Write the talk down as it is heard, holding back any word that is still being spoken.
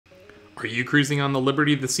Are you cruising on the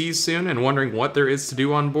Liberty of the Seas soon and wondering what there is to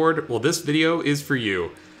do on board? Well, this video is for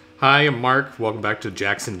you. Hi, I'm Mark. Welcome back to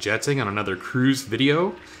Jackson Jetting on another cruise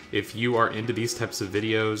video. If you are into these types of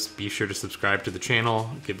videos, be sure to subscribe to the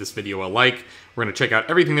channel, give this video a like. We're going to check out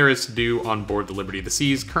everything there is to do on board the Liberty of the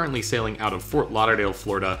Seas, currently sailing out of Fort Lauderdale,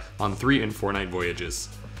 Florida on 3 and 4 night voyages.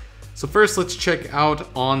 So first, let's check out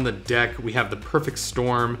on the deck. We have the Perfect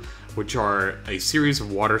Storm, which are a series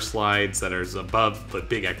of water slides that are above the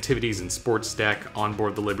big activities and sports deck on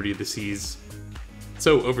board the Liberty of the Seas.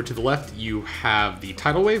 So over to the left, you have the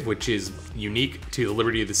Tidal Wave, which is unique to the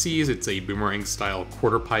Liberty of the Seas. It's a boomerang style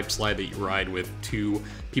quarter pipe slide that you ride with 2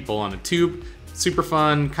 people on a tube. Super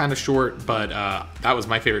fun, kind of short, but that was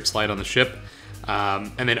my favorite slide on the ship.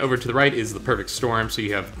 And then over to the right is the Perfect Storm, so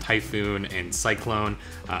you have Typhoon and Cyclone.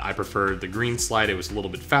 I prefer the green slide. It was a little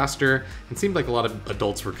bit faster. It seemed like a lot of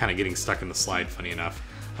adults were kind of getting stuck in the slide, funny enough.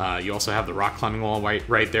 You also have the rock climbing wall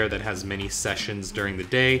right there that has many sessions during the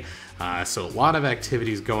day. So a lot of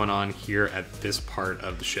activities going on here at this part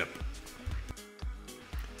of the ship.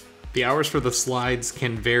 The hours for the slides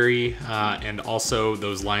can vary, and also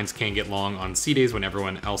those lines can get long on sea days when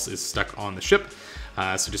everyone else is stuck on the ship.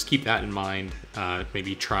 So just keep that in mind.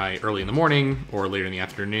 Maybe try early in the morning or later in the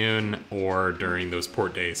afternoon or during those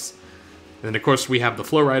port days. And then of course we have the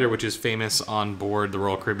Flow Rider, which is famous on board the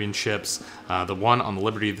Royal Caribbean ships. The one on the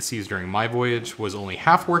Liberty of the Seas during my voyage was only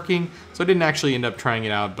half working, so I didn't actually end up trying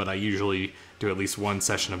it out, but I usually do at least one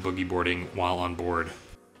session of boogie boarding while on board.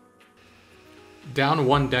 Down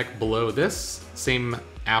one deck below this, same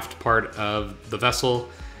aft part of the vessel,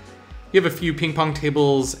 you have a few ping pong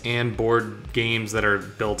tables and board games that are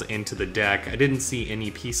built into the deck. I didn't see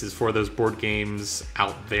any pieces for those board games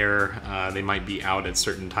out there. They might be out at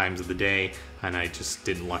certain times of the day, and I just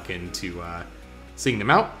didn't luck into seeing them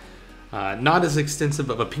out. Not as extensive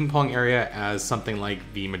of a ping pong area as something like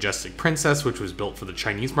the Majestic Princess, which was built for the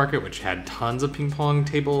Chinese market, which had tons of ping pong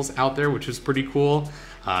tables out there, which was pretty cool,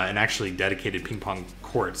 and actually dedicated ping pong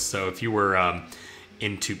courts. So if you were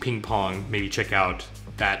into ping pong, maybe check out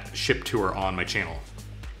that ship tour on my channel.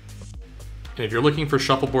 And if you're looking for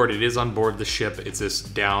shuffleboard, it is on board the ship. It's this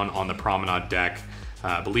down on the promenade deck,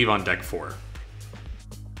 I believe on deck 4.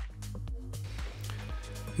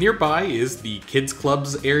 Nearby is the Kids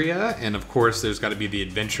Clubs area, and of course there's got to be the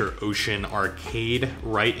Adventure Ocean Arcade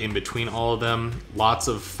right in between all of them. Lots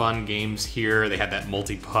of fun games here. They had that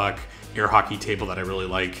multi-puck air hockey table that I really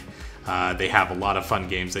like. They have a lot of fun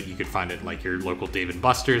games that you could find at like your local Dave &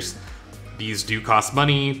 Buster's. These do cost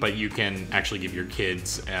money, but you can actually give your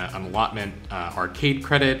kids an allotment arcade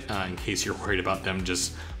credit in case you're worried about them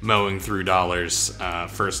just mowing through dollars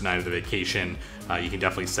first night of the vacation. You can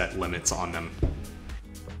definitely set limits on them.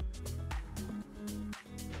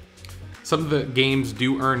 Some of the games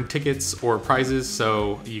do earn tickets or prizes,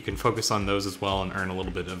 so you can focus on those as well and earn a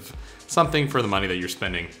little bit of something for the money that you're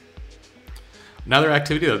spending. Another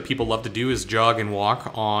activity that people love to do is jog and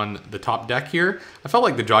walk on the top deck here. I felt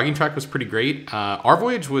like the jogging track was pretty great. Our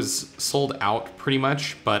voyage was sold out pretty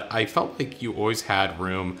much, but I felt like you always had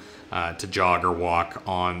room to jog or walk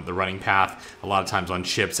on the running path. A lot of times on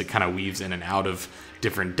ships, it kind of weaves in and out of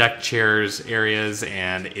different deck chairs areas,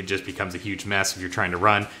 and it just becomes a huge mess if you're trying to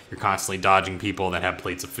run. You're constantly dodging people that have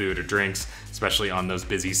plates of food or drinks, especially on those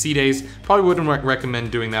busy sea days. Probably wouldn't recommend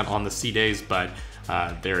doing that on the sea days, but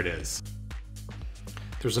there it is.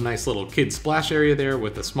 There's a nice little kid splash area there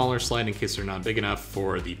with a smaller slide in case they're not big enough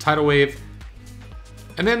for the Tidal Wave.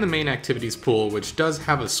 And then the main activities pool, which does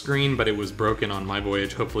have a screen, but it was broken on my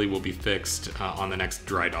voyage. Hopefully will be fixed on the next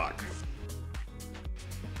dry dock.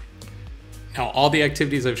 Now, all the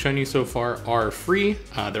activities I've shown you so far are free.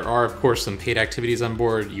 There are, of course, some paid activities on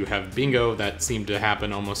board. You have bingo that seemed to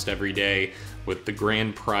happen almost every day, with the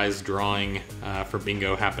grand prize drawing for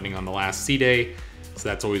bingo happening on the last sea day. So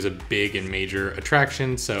that's always a big and major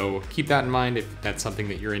attraction, so keep that in mind if that's something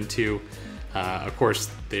that you're into. Of course,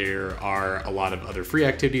 there are a lot of other free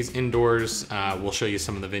activities indoors. We'll show you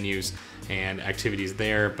some of the venues and activities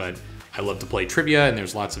there, but I love to play trivia, and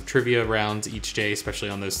there's lots of trivia rounds each day, especially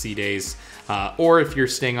on those sea days. Or if you're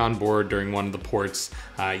staying on board during one of the ports,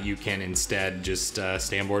 you can instead just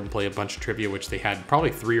stay on board and play a bunch of trivia, which they had probably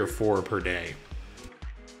 3 or 4 per day.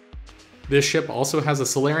 This ship also has a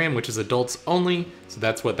solarium, which is adults only, so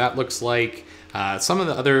that's what that looks like. Some of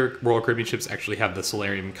the other Royal Caribbean ships actually have the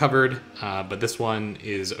solarium covered, but this one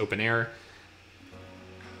is open air.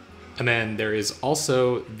 And then there is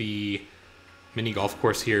also the mini golf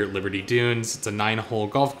course here at Liberty Dunes. It's a 9-hole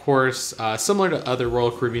golf course. Similar to other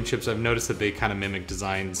Royal Caribbean ships, I've noticed that they kind of mimic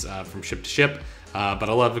designs from ship to ship, but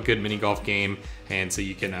I love a good mini golf game, and so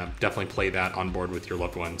you can definitely play that on board with your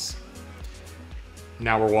loved ones.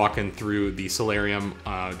 now we're walking through the solarium,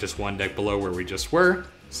 just one deck below where we just were.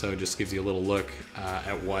 So it just gives you a little look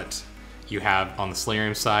at what you have on the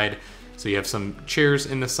solarium side. So you have some chairs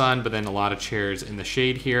in the sun, but then a lot of chairs in the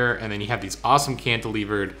shade here. And then you have these awesome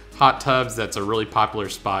cantilevered hot tubs. That's a really popular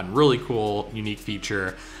spot and really cool, unique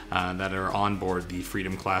feature that are on board the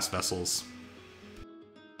Freedom class vessels.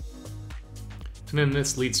 And then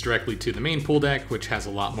this leads directly to the main pool deck, which has a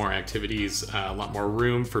lot more activities, a lot more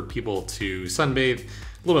room for people to sunbathe,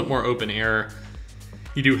 a little bit more open air.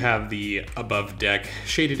 You do have the above deck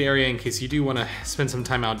shaded area in case you do want to spend some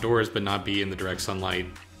time outdoors but not be in the direct sunlight.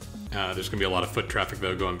 There's going to be a lot of foot traffic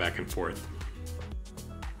though going back and forth.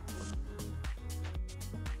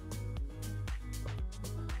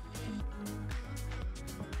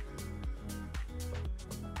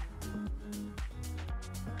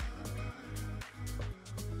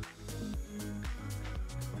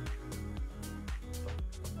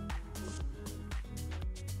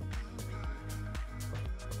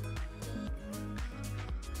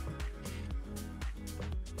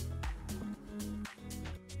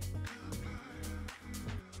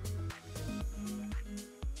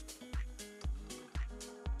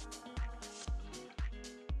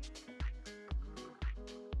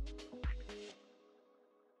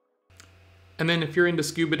 And then if you're into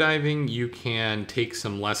scuba diving, you can take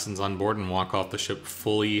some lessons on board and walk off the ship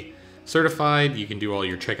fully certified. You can do all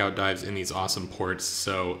your checkout dives in these awesome ports,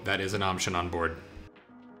 so that is an option on board.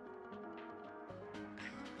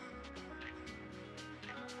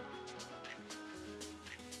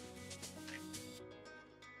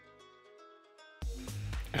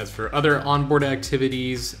 As for other onboard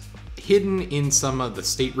activities, hidden in some of the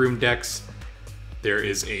stateroom decks, there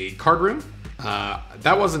is a card room.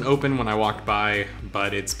 That wasn't open when I walked by,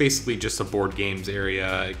 but it's basically just a board games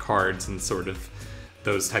area, cards and sort of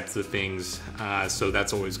those types of things. So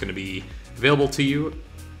that's always going to be available to you.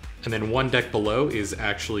 And then one deck below is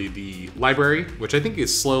actually the library, which I think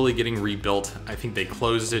is slowly getting rebuilt. I think they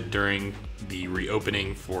closed it during the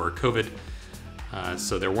reopening for COVID.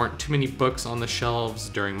 So there weren't too many books on the shelves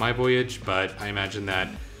during my voyage, but I imagine that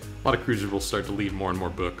a lot of cruisers will start to leave more and more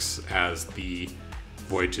books as the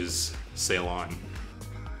voyages sail on.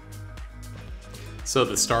 So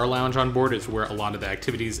the Star Lounge on board is where a lot of the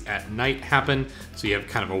activities at night happen. So you have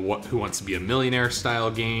kind of a Who Wants to Be a Millionaire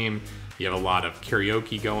style game. You have a lot of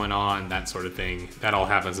karaoke going on, that sort of thing. That all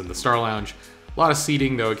happens in the Star Lounge. A lot of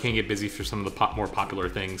seating, though it can get busy for some of the more popular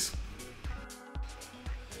things.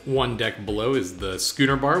 One deck below is the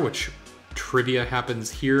Schooner Bar, which trivia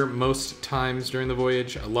happens here most times during the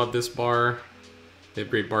voyage. I love this bar. They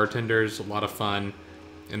have great bartenders, a lot of fun.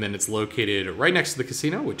 And then it's located right next to the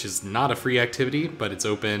casino, which is not a free activity, but it's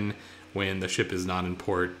open when the ship is not in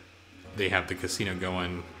port. They have the casino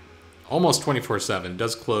going almost 24/7. It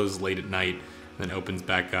does close late at night, and then opens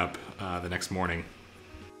back up the next morning.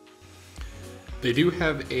 They do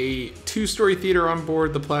have a 2-story theater on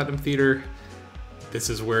board, the Platinum Theater. This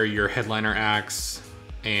is where your headliner acts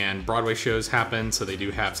and Broadway shows happen, so they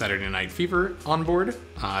do have Saturday Night Fever on board.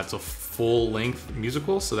 It's a full-length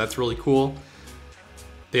musical, so that's really cool.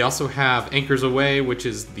 They also have Anchors Aweigh, which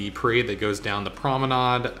is the parade that goes down the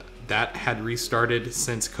promenade. That had restarted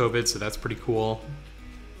since COVID, so that's pretty cool.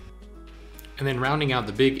 And then rounding out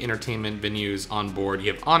the big entertainment venues on board,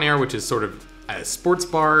 you have On Air, which is sort of a sports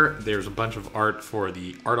bar. There's a bunch of art for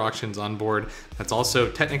the art auctions on board. That's also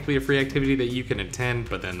technically a free activity that you can attend,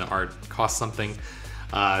 but then the art costs something.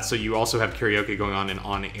 So you also have karaoke going on in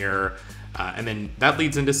On Air. And then that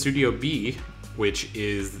leads into Studio B, which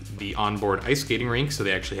is the onboard ice skating rink. So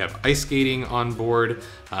they actually have ice skating on board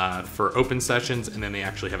for open sessions, and then they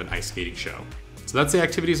actually have an ice skating show. So that's the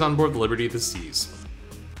activities on board the Liberty of the Seas.